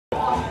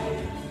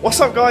What's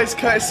up guys,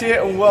 Curtis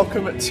here and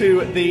welcome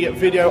to the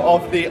video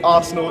of the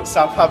Arsenal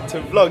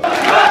Southampton vlog.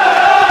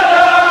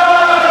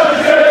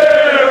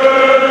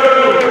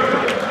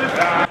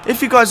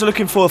 If you guys are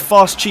looking for a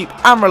fast, cheap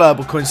and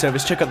reliable coin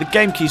service, check out the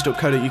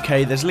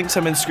gamekeys.co.uk. There's links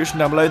in the description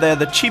down below. They're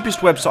the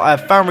cheapest website I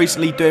have found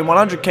recently, doing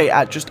 100k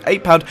at just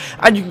 £8,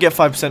 and you can get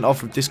 5%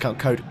 off with discount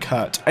code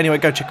KURT. Anyway,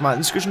 go check them out in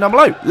the description down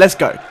below. Let's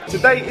go.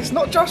 Today, it's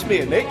not just me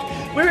and Nick.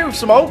 We're here with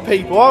some old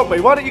people, aren't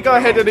we? Why don't you go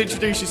ahead and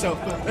introduce yourself?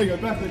 There you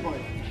go, birthday boy.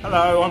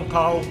 Hello, I'm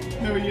Cole.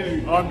 Who are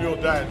you? I'm your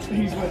dad.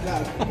 He's my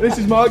dad. This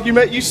is Mark.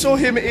 You saw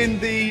him in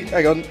the...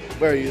 Hang on,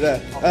 where are you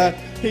there?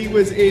 He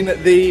was in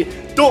the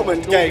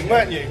Dortmund game,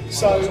 weren't you?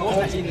 So I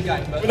wasn't actually in the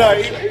game, but... No,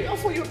 I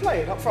thought you were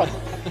playing up front.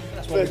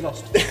 That's why we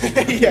lost.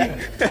 Yeah.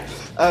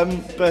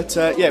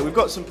 Yeah, we've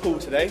got some pool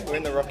today. We're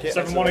in the Rocket.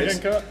 7-1 again,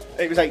 Kurt?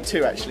 It was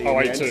 8-2 actually. Oh,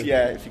 in the 8-2. end.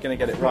 Yeah, if you're going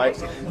to get it right.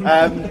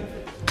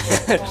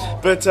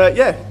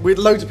 Yeah, with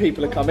loads of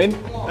people are coming,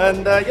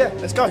 and yeah,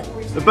 let's go.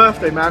 The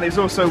birthday man is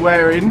also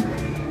wearing.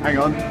 Hang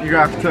on, you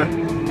have to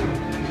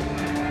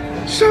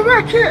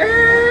smack it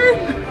in.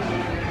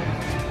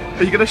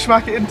 Are you going to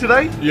smack it in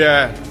today?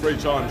 Yeah, 3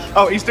 times.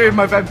 Oh, he's doing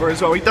Movember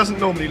as well. He doesn't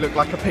normally look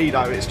like a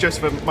pedo. It's just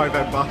for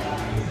Movember.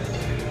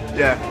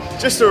 Yeah.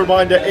 Just a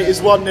reminder, it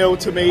is 1-0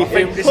 to me. I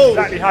think this is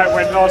exactly how it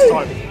went last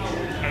time,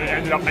 and it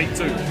ended up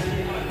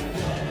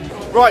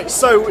 8-2. Right,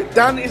 so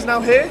Dan is now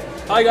here.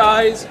 Hi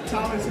guys.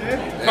 Tom is here.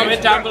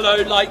 Comment down below,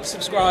 like,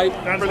 subscribe.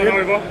 Dan's gone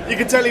over. You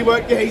can tell he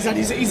worked. Yeah, he's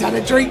had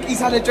a drink. He's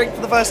had a drink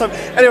for the first time.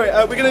 Anyway,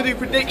 we're going to do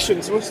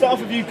predictions. So we'll start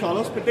off with you,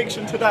 Carlos.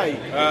 Prediction today.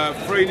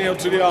 3-0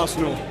 to the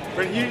Arsenal.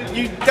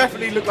 You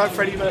definitely look like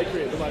Freddie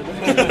Mercury at the moment.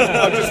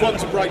 I just want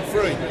to break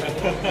free.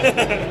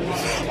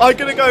 I'm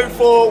going to go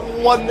for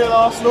 1-0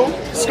 Arsenal.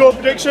 Score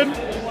prediction?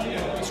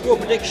 Score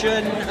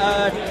prediction,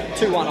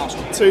 2-1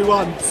 Arsenal.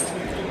 2-1.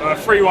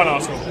 3-1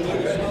 Arsenal.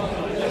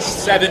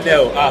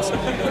 7-0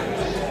 Arsenal.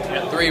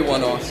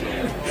 3-1 Arsenal.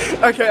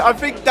 Okay, I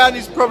think Dan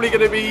is probably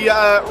going to be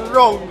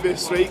wrong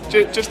this week.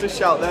 Just a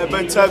shout there,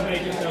 but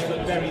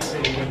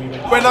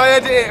when I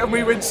edit it and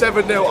we win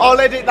 7-0, I'll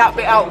edit that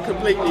bit out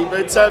completely.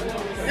 But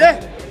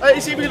yeah,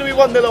 it's either going to be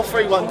 1-0 or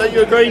 3-1. Don't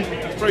you agree?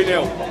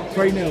 3-0.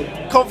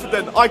 3-0.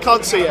 Confident. I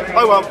can't see it.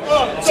 Oh well.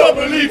 Top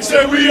of the league,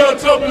 say we are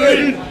top of the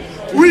league.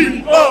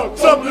 We are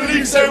top of the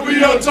league, say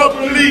we are top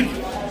of the league.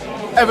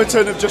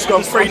 Everton have just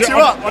gone 3-2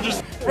 up.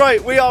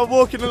 Right, we are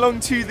walking along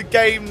to the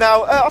game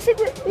now. I think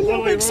we're a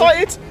little bit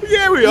excited.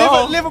 Yeah, we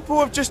are. Liverpool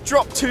have just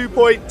dropped 2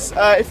 points.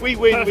 If we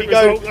win, Perfect we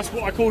go. result. That's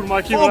what I called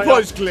my 4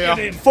 points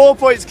clear. 4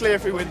 points clear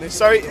if we win this.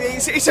 So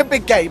it's a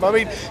big game. I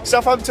mean,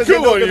 Southampton's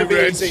not going to be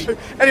easy.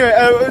 Anyway,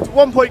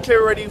 1 point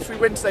clear already. If we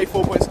win today,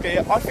 4 points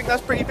clear. I think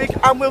that's pretty big,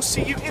 and we'll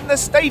see you in the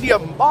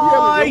stadium.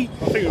 Bye.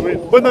 I think we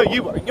will. Well, no,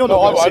 you won't. You're not.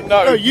 I won't.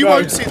 No, you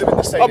won't see them in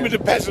the stadium. I'm with the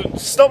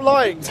peasants. Stop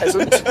lying,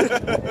 peasant.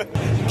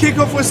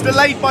 Kickoff was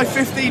delayed by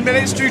 15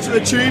 minutes due to the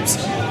tubes.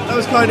 That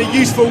was kind of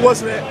useful,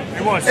 wasn't it?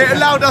 It was. It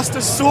allowed us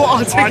to sort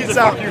our tickets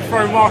out. You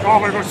throw Mark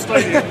halfway across the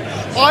stadium.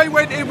 I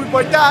went in with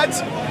my dad,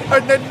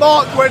 and then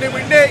Mark went in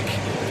with Nick,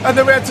 and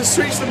then we had to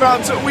switch them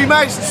around. So we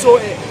managed to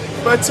sort it.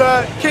 But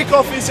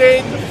kickoff is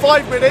in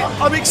 5 minutes.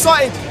 I'm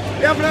excited.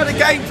 We haven't had a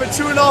game for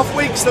 2.5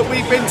 weeks that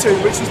we've been to,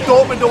 which was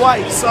Dortmund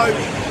away. So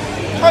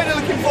kind of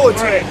looking forward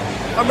to it.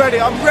 I'm ready.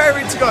 I'm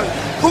raring to go.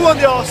 Who on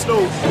the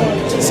Arsenal?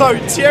 So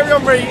Thierry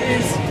Henry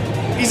is.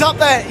 He's up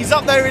there. He's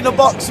up there in the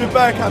box with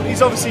Bergkamp.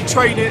 He's obviously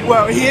training.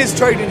 Well, he is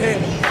training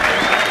here.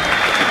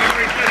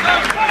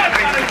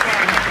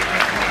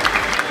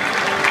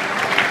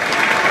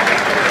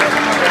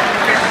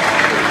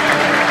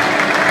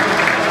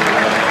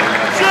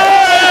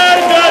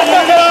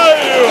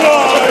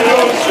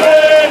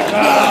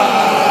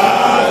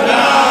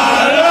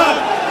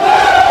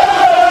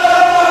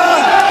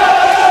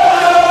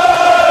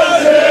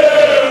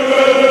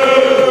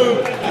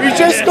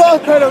 Just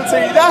got a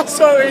penalty, that's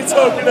what we're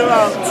talking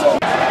about.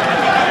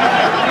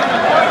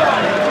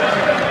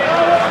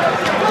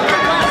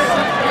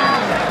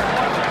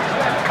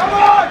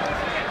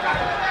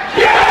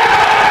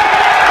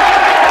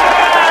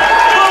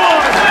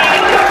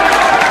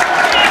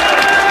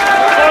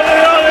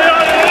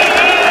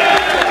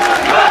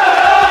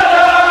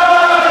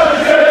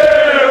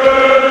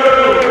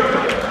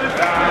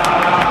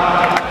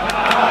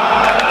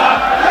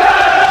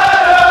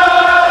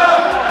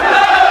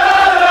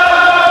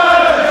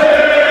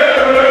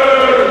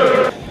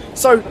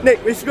 So,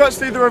 Nick, we forgot to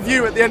do the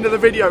review at the end of the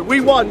video. We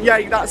won,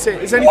 yay, that's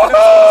it. Is anything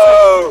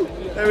else?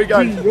 There we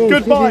go.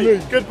 Goodbye.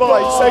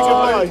 Goodbye. Say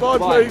goodbye. Bye,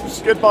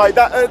 please. Goodbye.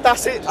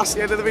 That's it. That's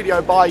the end of the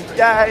video. Bye.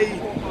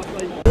 Yay.